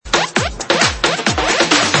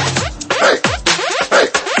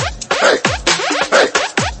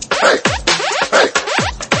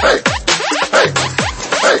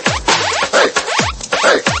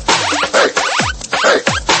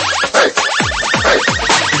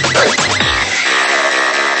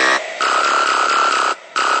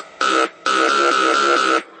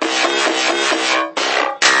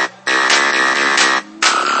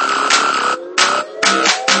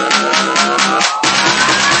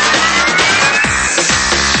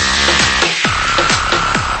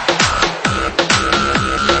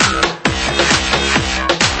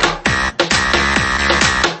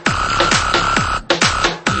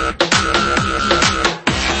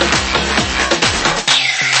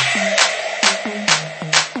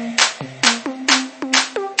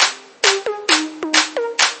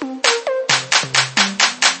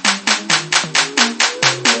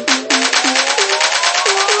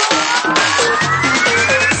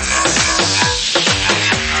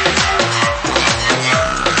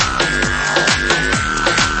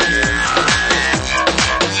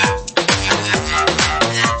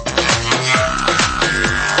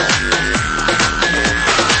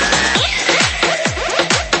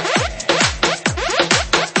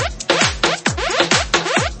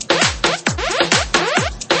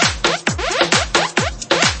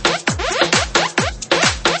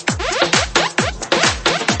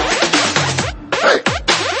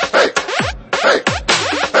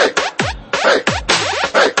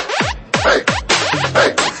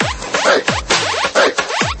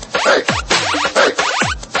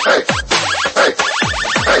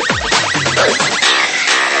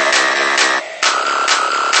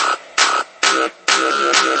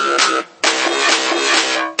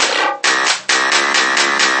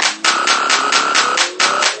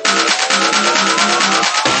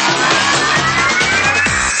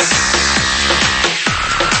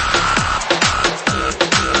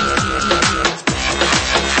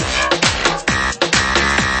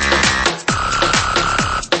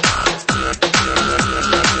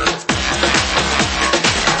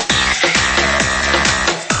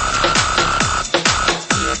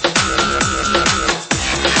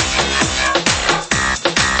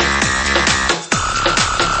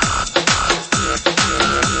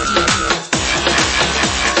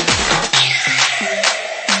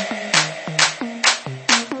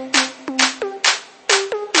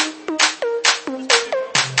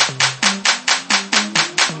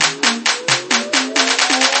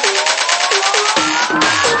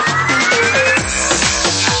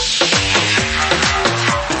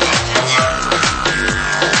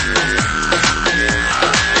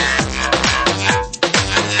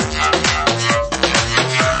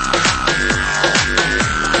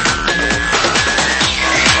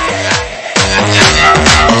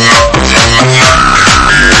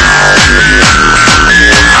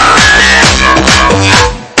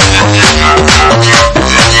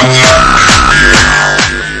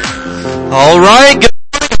right? Good.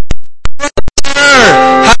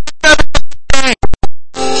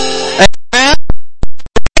 Amen.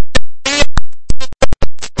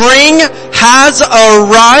 Spring has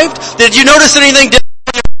arrived. Did you notice anything different?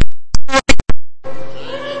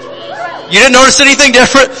 You didn't notice anything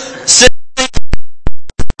different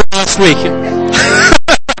last week?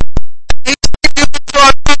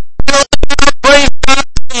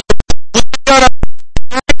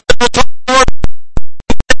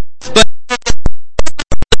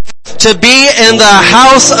 To be in the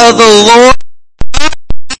house of the Lord.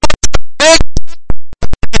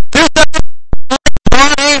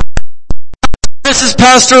 This is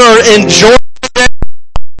Pastor enjoying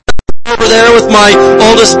over there with my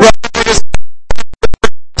oldest brother.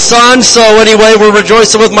 Son, so anyway, we're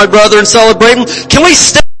rejoicing with my brother and celebrating. Can we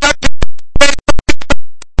stand up?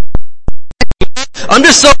 I'm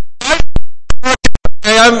just so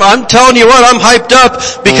I'm telling you what, I'm hyped up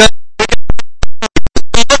because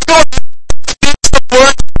let's go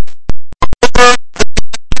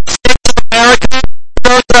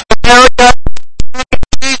America.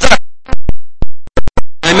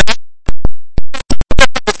 Amen.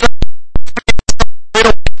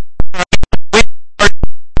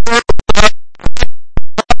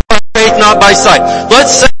 Not by sight.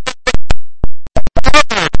 Let's say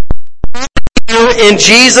in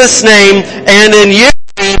Jesus' name and in you.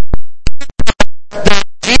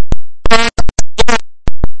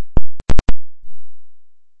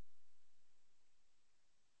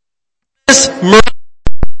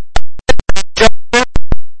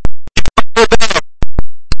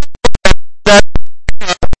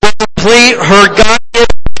 That complete her God.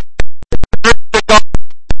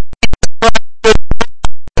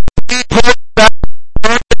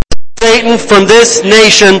 From this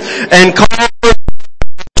nation and call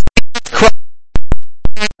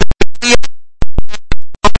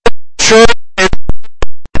for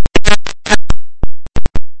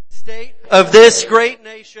state of this great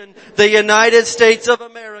nation, the United States of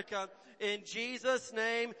America. In Jesus'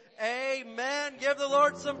 name, amen. Give the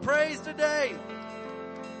Lord some praise today.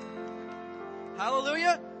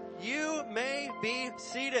 Hallelujah. You may be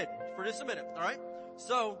seated for just a minute, all right?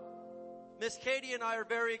 So, Miss Katie and I are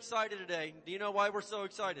very excited today. Do you know why we're so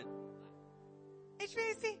excited?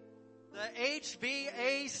 HVAC. The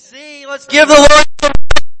HVAC. Let's give the Lord some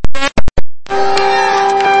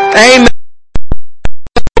amen.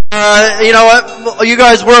 You know what? You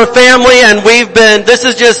guys, we're a family and this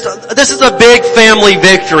is a big family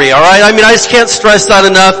victory, alright? I mean, I just can't stress that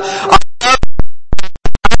enough.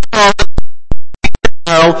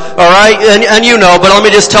 Alright, and you know, but let me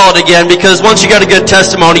just tell it again, because once you got a good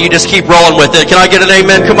testimony, you just keep rolling with it. Can I get an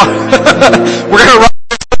amen? Come on. We're gonna run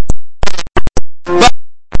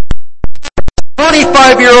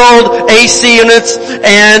 25-year-old AC units,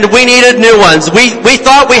 and we needed new ones. We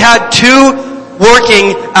thought we had 2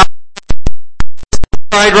 working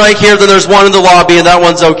outside right here, then there's one in the lobby, and that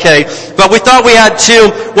one's okay. But we thought we had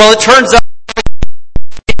 2. Well, it turns out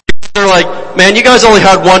they're like, man, you guys only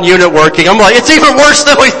had 1 unit working. I'm like, it's even worse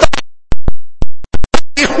than we thought.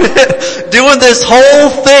 Doing this whole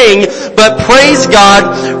thing, but praise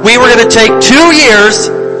God, we were going to take 2 years.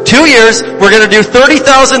 We're going to do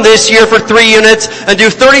 30,000 this year for 3 units and do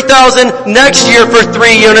 30,000 next year for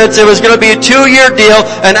 3 units. It was going to be a 2-year deal,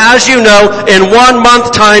 and as you know, in 1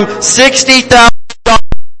 month time, $60,000.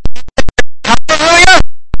 Hallelujah!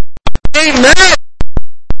 Amen!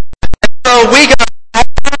 So we got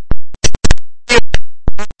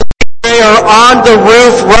they are on the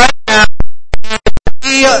roof right now.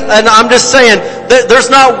 And I'm just saying, there's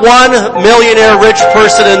not one millionaire rich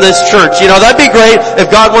person in this church. You know, that'd be great if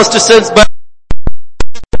God wants to send, but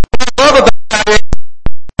love about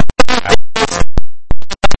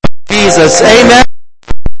Jesus. Amen.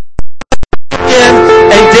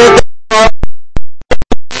 And did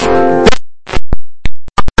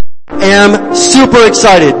am super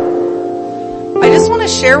excited. I just want to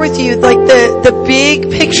share with you, like, the big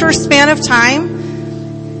picture span of time.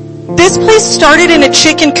 This place started in a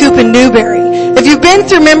chicken coop in Newberry. If you've been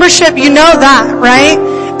through membership, you know that, right?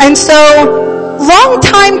 And so, long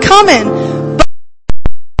time coming. But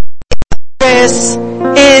this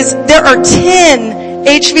is, there are 10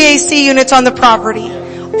 HVAC units on the property.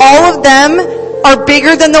 All of them are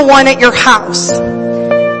bigger than the one at your house.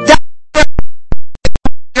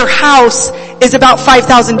 Your house is about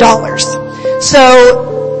 $5,000. So,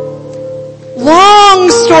 long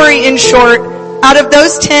story in short, out of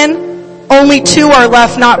those 10, only 2 are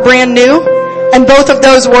left not brand new, and both of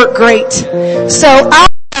those work great. So,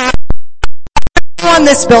 on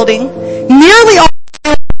this building, nearly all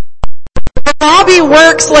the lobby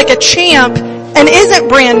works like a champ and isn't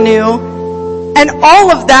brand new, And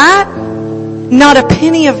all of that, not a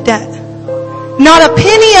penny of debt. Not a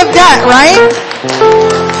penny of debt, right?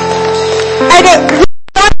 And it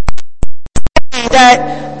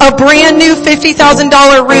that a brand new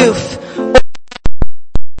 $50,000 roof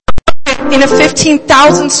in a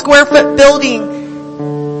 15,000 square foot building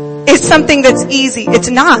is something that's easy. It's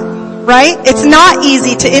not, right? It's not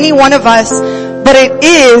easy to any one of us, but it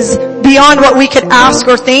is beyond what we could ask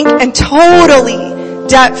or think and totally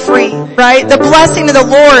debt free, right? The blessing of the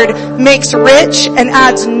Lord makes rich and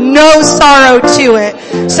adds no sorrow to it.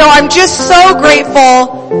 So I'm just so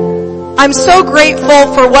grateful. I'm so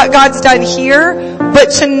grateful for what God's done here,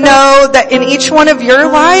 but to know that in each one of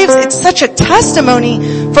your lives, it's such a testimony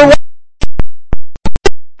for what.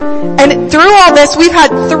 And through all this, we've had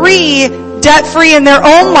 3 debt-free in their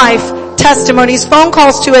own life testimonies, phone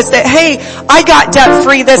calls to us that, hey, I got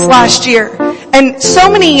debt-free this last year. And so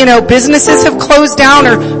many, businesses have closed down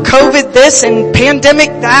or COVID this and pandemic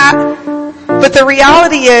that. But the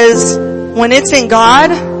reality is, when it's in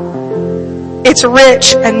God, it's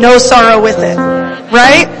rich and no sorrow with it.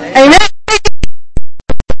 Right? Amen.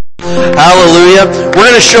 Hallelujah. We're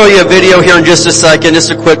going to show you a video here in just a second,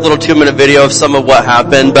 just a quick little 2-minute video of some of what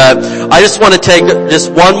happened. But I just want to take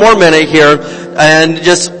just one more minute here and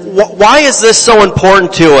just, why is this so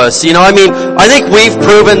important to us? I think we've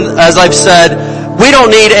proven, as I've said, we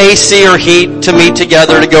don't need AC or heat to meet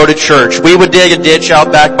together to go to church. We would dig a ditch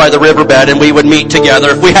out back by the riverbed and we would meet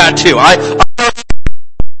together if we had to. I'm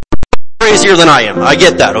crazier than I am. I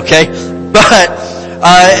get that, okay? But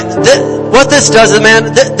what this does is,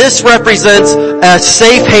 this represents a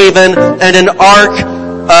safe haven and an ark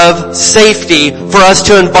of safety for us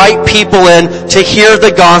to invite people in to hear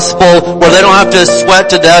the gospel where they don't have to sweat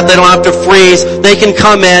to death, they don't have to freeze. They can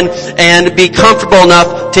come in and be comfortable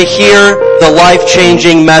enough to hear the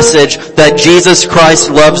life-changing message that Jesus Christ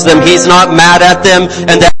loves them. He's not mad at them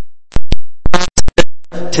and that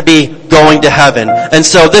to be going to heaven. And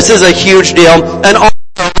so this is a huge deal. And all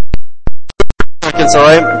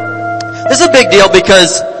alright? This is a big deal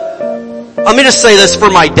because, let me just say this for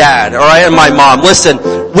my dad, alright, and my mom. Listen,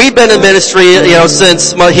 we've been in ministry,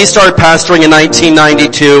 since, he started pastoring in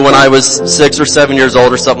 1992 when I was 6 or 7 years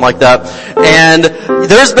old or something like that. And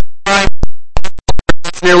there's been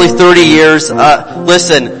nearly 30 years.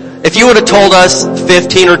 Listen, if you would have told us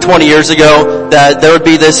 15 or 20 years ago that there would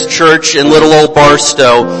be this church in little old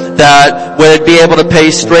Barstow that would be able to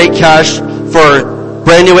pay straight cash for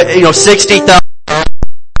brand new, 60,000.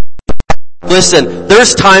 Listen,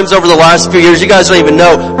 there's times over the last few years, you guys don't even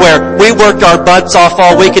know, where we worked our butts off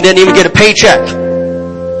all week and didn't even get a paycheck.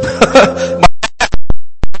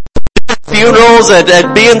 Funerals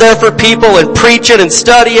and being there for people and preaching and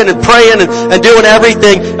studying and praying and doing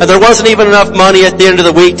everything, and there wasn't even enough money at the end of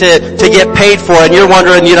the week to get paid for it. And you're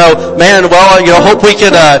wondering, hope we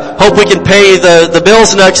can pay the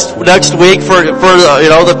bills next week for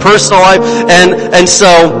the personal life. And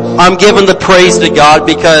so I'm giving the praise to God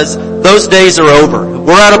because those days are over.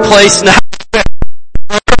 We're at a place now.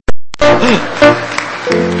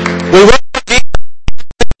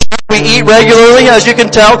 We eat regularly, as you can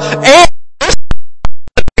tell,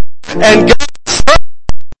 and God,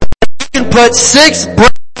 you can put 6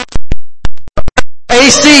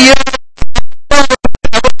 AC units.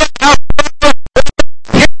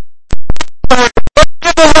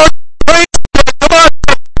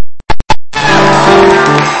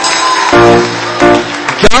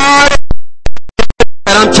 God,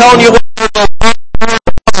 and I'm telling you what,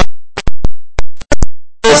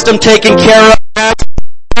 system taken care of.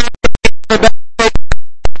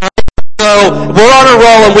 So we're on a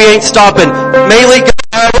roll and we ain't stopping. Mainly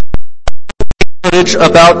footage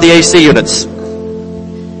about the AC units.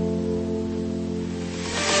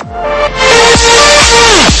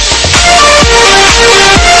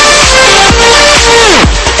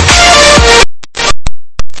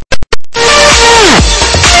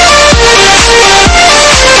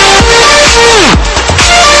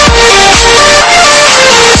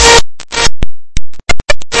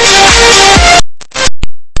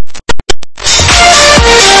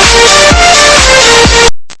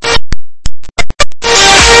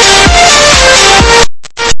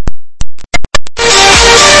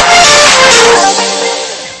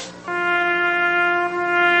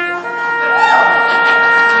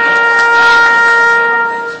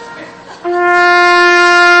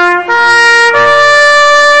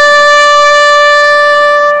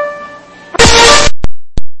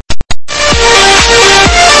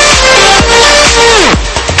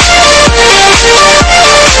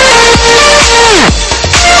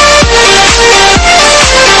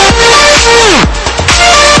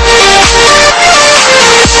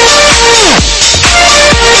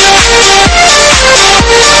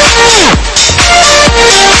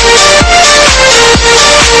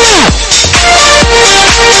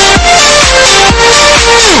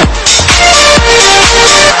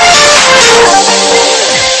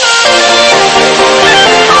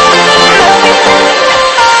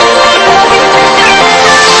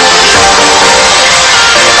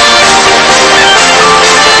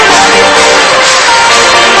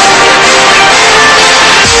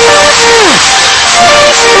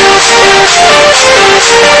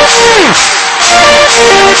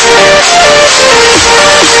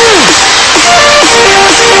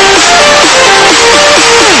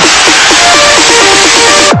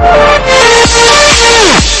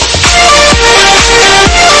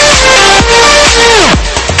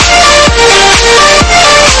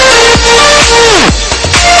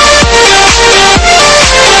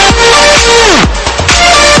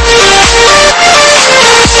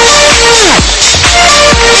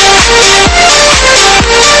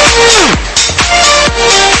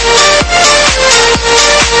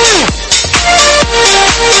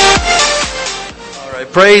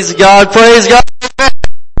 Praise God, praise God.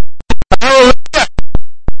 Hallelujah.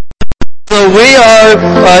 So we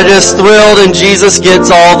are just thrilled, and Jesus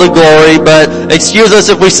gets all the glory, but excuse us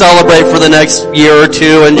if we celebrate for the next year or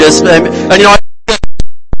two, and just, and you know,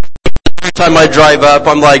 every time I drive up,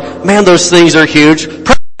 I'm like, man, those things are huge.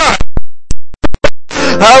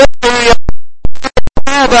 Hallelujah.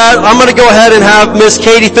 I'm going to go ahead and have Miss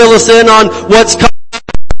Katie fill us in on what's coming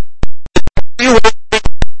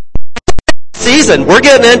season. We're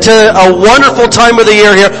getting into a wonderful time of the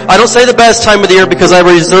year here. I don't say the best time of the year because I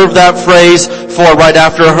reserve that phrase for right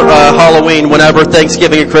after Halloween, whenever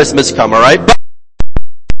Thanksgiving and Christmas come, alright?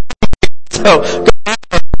 So,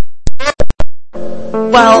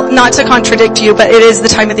 well, not to contradict you, but it is the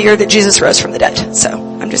time of the year that Jesus rose from the dead. So,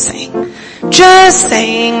 I'm just saying. Just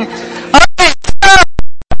saying. Okay.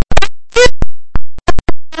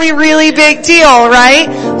 Really big deal, right?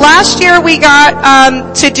 Last year we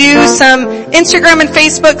got to do some Instagram and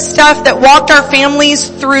Facebook stuff that walked our families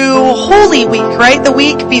through Holy Week, right? The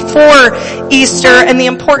week before Easter, and the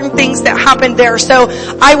important things that happened there. So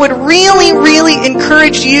I would really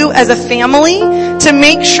encourage you as a family to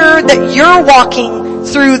make sure that you're walking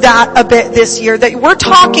through that a bit this year, that we're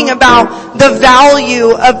talking about the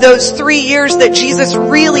value of those 3 years that Jesus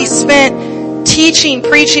really spent teaching,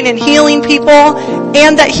 preaching, and healing people,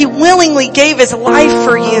 and that He willingly gave His life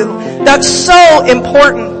for you. That's so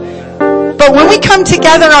important. But when we come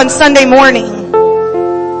together on Sunday morning,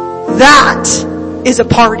 that is a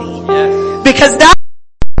party. Because that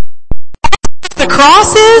the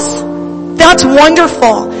cross is, that's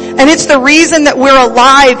wonderful. And it's the reason that we're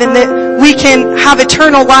alive and that we can have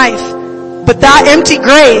eternal life. But that empty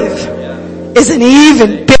grave is an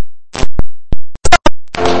even bigger.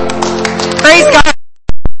 Praise God.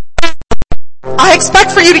 I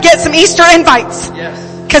expect for you to get some Easter invites.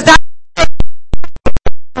 Because that's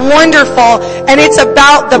wonderful. And it's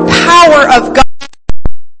about the power of God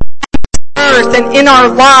on earth and in our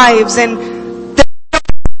lives, and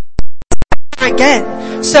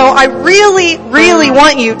again. So I really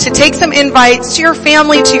want you to take some invites to your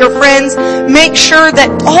family, to your friends. Make sure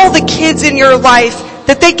that all the kids in your life,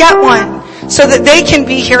 that they get one, so that they can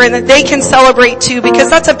be here and that they can celebrate too, because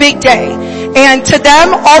that's a big day. And to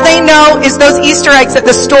them, all they know is those Easter eggs at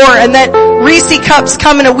the store, and that Reese cups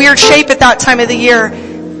come in a weird shape at that time of the year.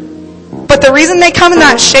 But the reason they come in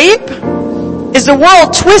that shape is the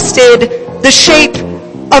world twisted the shape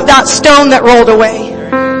of that stone that rolled away.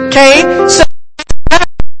 Okay? So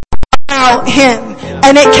about Him,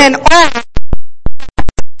 and it can all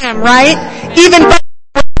Him, right? Even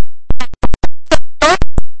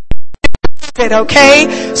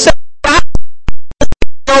okay? So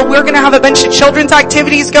we're going to have a bunch of children's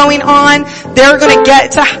activities going on. They're going to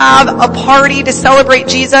get to have a party to celebrate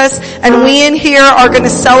Jesus, and we in here are going to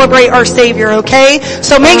celebrate our Savior, okay?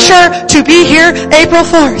 So make sure to be here April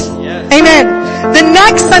 4th. Yes. Amen. The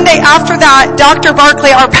next Sunday after that, Dr.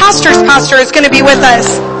 Barclay, our pastor's pastor, is going to be with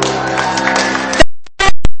us.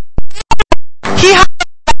 He has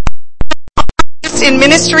in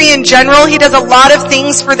ministry in general. He does a lot of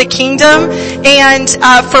things for the kingdom, and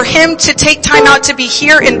for him to take time out to be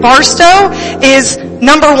here in Barstow is,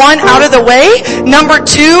 number one, out of the way. Number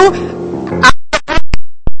two,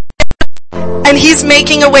 and he's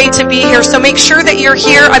making a way to be here. So make sure that you're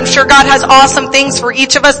here. I'm sure God has awesome things for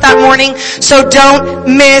each of us that morning, so don't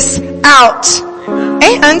miss out.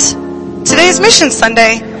 And today's Mission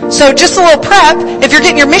Sunday. So just a little prep. If you're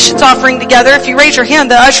getting your missions offering together, if you raise your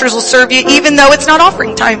hand, the ushers will serve you even though it's not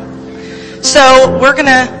offering time. So we're going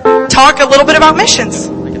to talk a little bit about missions.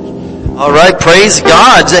 All right, praise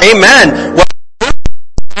God. Amen. Well,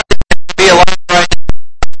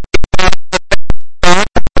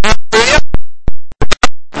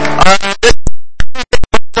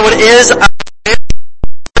 so it is,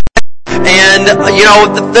 and you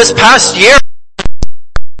know, this past year,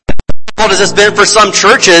 as it's been for some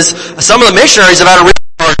churches, some of the missionaries have had a real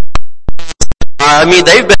I mean,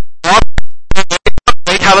 they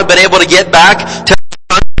haven't been able to get back to,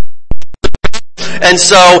 and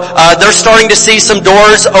so they're starting to see some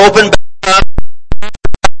doors open back up.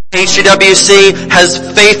 HGWC has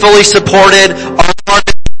faithfully supported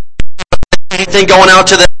anything going out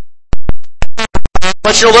to them.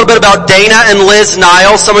 Let's know a little bit about Dana and Liz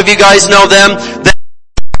Niles. Some of you guys know them.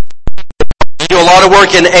 They do a lot of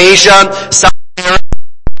work in Asia, South America,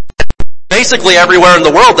 basically everywhere in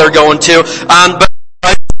the world they're going to. But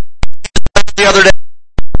the other day,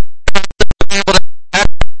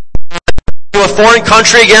 to a foreign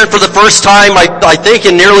country again for the first time, I think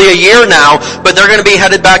in nearly a year now, but they're going to be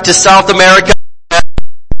headed back to South America.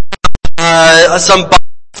 Some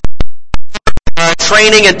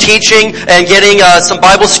training and teaching and getting some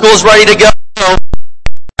Bible schools ready to go.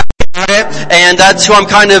 And that's who I'm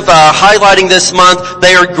kind of highlighting this month.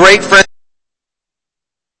 They are great friends.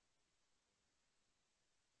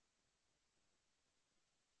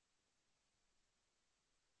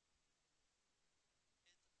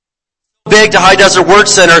 Big to High Desert Word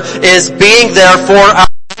Center is being there for our,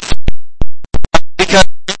 because,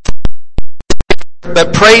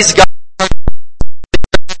 but praise God,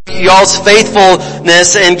 y'all's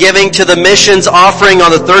faithfulness in giving to the missions offering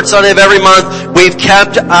on the third Sunday of every month. We've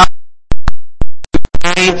kept our,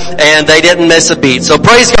 and they didn't miss a beat. So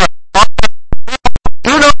praise God.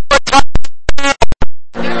 Who knows what time?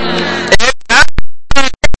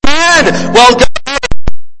 Amen. Well, go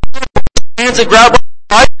hands and grab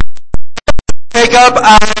right. Take up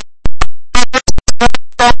our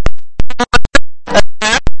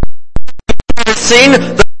seen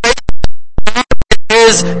the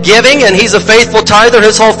is giving, and he's a faithful tither.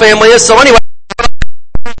 His whole family is. So anyway,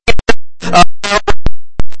 I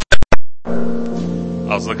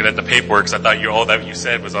was looking at the paperwork because I thought all that you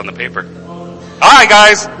said was on the paper. Hi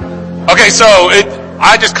guys. Okay, so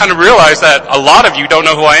I just kind of realized that a lot of you don't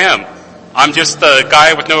know who I am. I'm just the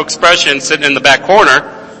guy with no expression sitting in the back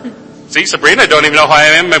corner. See, Sabrina don't even know who I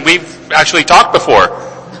am, and we've actually talked before.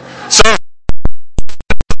 So,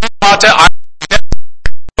 I'm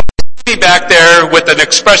back there with an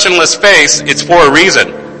expressionless face. It's for a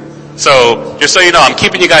reason. So, just so you know, I'm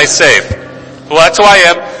keeping you guys safe. Well, that's who I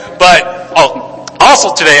am. But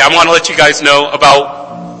also today, I want to let you guys know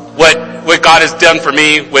about what God has done for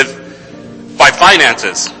me with my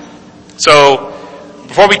finances. So,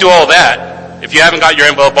 before we do all that, if you haven't got your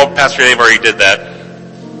envelope, Pastor Dave already did that.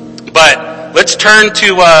 But let's turn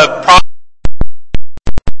to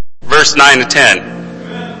verse 9 to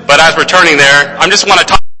 10. But as we're turning there, I just want to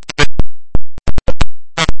talk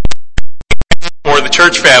for the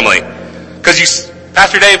church family. Because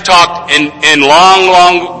Pastor Dave talked in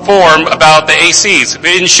long form about the ACs.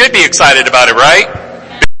 And you should be excited about it, right?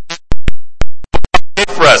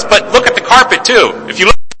 For us. But look at the carpet too. If you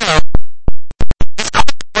look,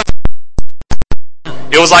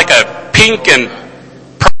 it was like a pink and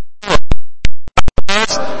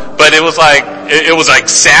but it was like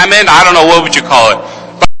salmon. I don't know, what would you call it?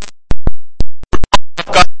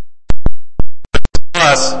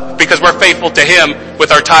 Us, because we're faithful to Him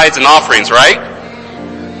with our tithes and offerings, right?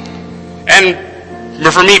 And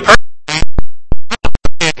for me personally,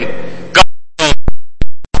 God,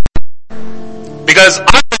 because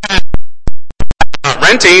I'm not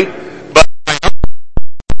renting, but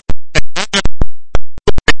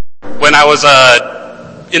when I was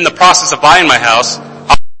in the process of buying my house,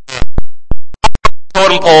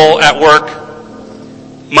 totem pole at work,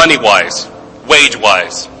 money-wise,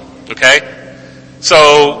 wage-wise, okay?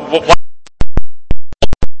 So,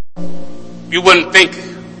 you wouldn't think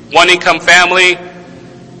one income family,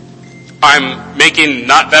 I'm making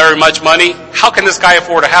not very much money. How can this guy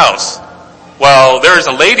afford a house? Well, there's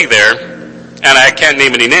a lady there, and I can't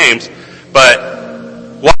name any names, but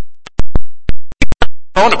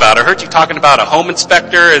about I heard you talking about a home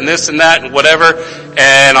inspector and this and that and whatever,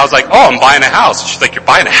 and I was like, oh, I'm buying a house. She's like, you're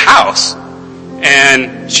buying a house?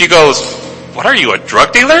 And she goes, what are you, a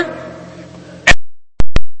drug dealer?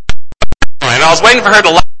 And I was waiting for her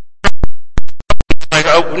to laugh. Like,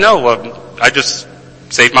 oh no, I just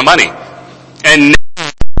saved my money. And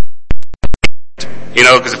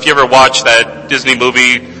because if you ever watch that Disney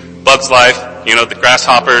movie Bug's Life, the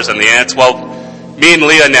grasshoppers and the ants, well, me and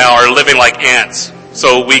Leah now are living like ants.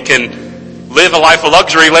 So we can live a life of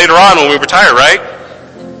luxury later on when we retire, right?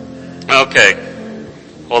 Okay.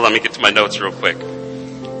 Hold on, let me get to my notes real quick.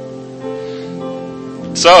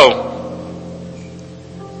 So,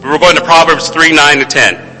 we're going to Proverbs 3, 9 to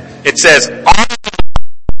 10. It says,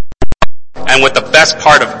 and with the best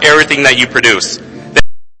part of everything that you produce,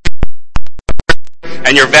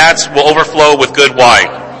 and your vats will overflow with good wine.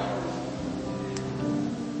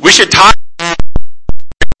 We should tithe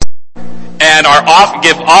and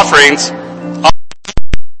give offerings.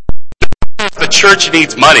 The church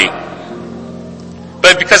needs money,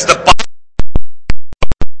 but because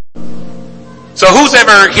so who's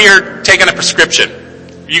ever here taken a prescription?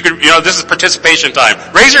 This is participation time.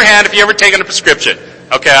 Raise your hand if you ever taken a prescription.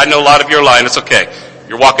 Okay, I know a lot of you are lying. It's okay.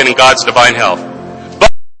 You're walking in God's divine health.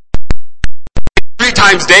 But 3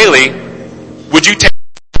 times daily, would you take?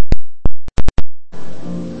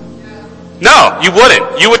 No, you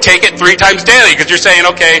wouldn't. You would take it 3 times daily because you're saying,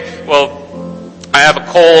 okay, well, I have a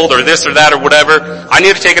cold or this or that or whatever. I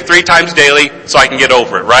need to take it 3 times daily so I can get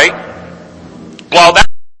over it, right? Well,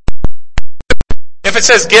 if it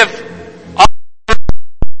says give,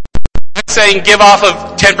 saying give off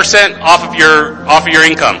of 10% off of your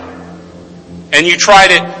income. And you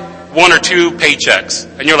tried it 1 or 2 paychecks.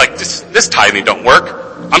 And you're like, this tithing don't work.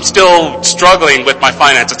 I'm still struggling with my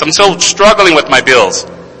finances. I'm still struggling with my bills.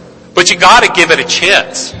 But you gotta give it a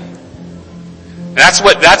chance. And that's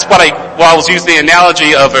what I was using the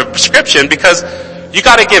analogy of a prescription, because you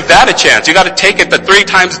gotta give that a chance. You gotta take it the 3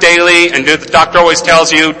 times daily, and the doctor always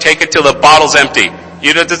tells you, take it till the bottle's empty.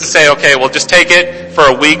 You don't just say, okay, well just take it for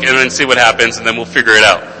a week and then see what happens and then we'll figure it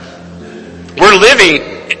out. We're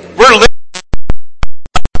living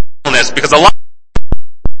this because a lot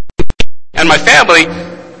and my family,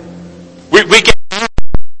 we get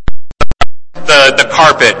the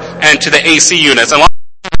carpet and to the AC units. And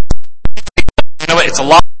you know what? It's a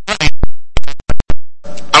lot. I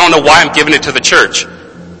don't know why I'm giving it to the church,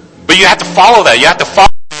 but you have to follow that. You have to follow.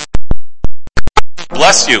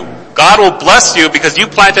 Bless you. God will bless you because you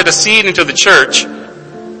planted a seed into the church.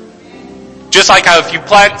 Just like how if you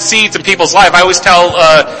plant seeds in people's life, I always tell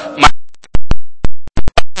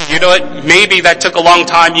you know what, maybe that took a long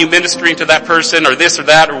time, you ministering to that person or this or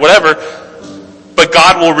that or whatever, but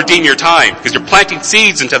God will redeem your time because you're planting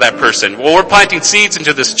seeds into that person. Well, we're planting seeds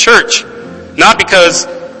into this church, not because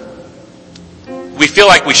we feel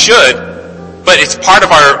like we should, but it's part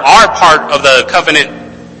of our part of the covenant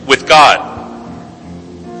with God.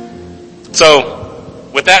 So,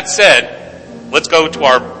 with that said, let's go to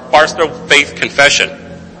our Barstow Faith Confession.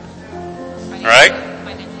 Alright?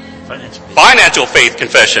 Financial faith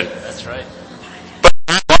confession. That's right.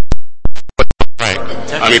 Right.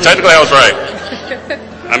 I mean, technically I was right.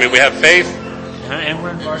 I mean, we have faith. And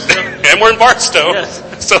we're in Barstow. And we're in Barstow.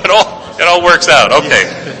 Yes. So it all works out. Okay.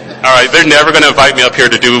 Alright, they're never going to invite me up here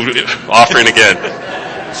to do offering again.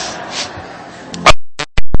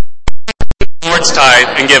 Lord's tithe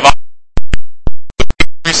and give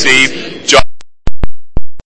receive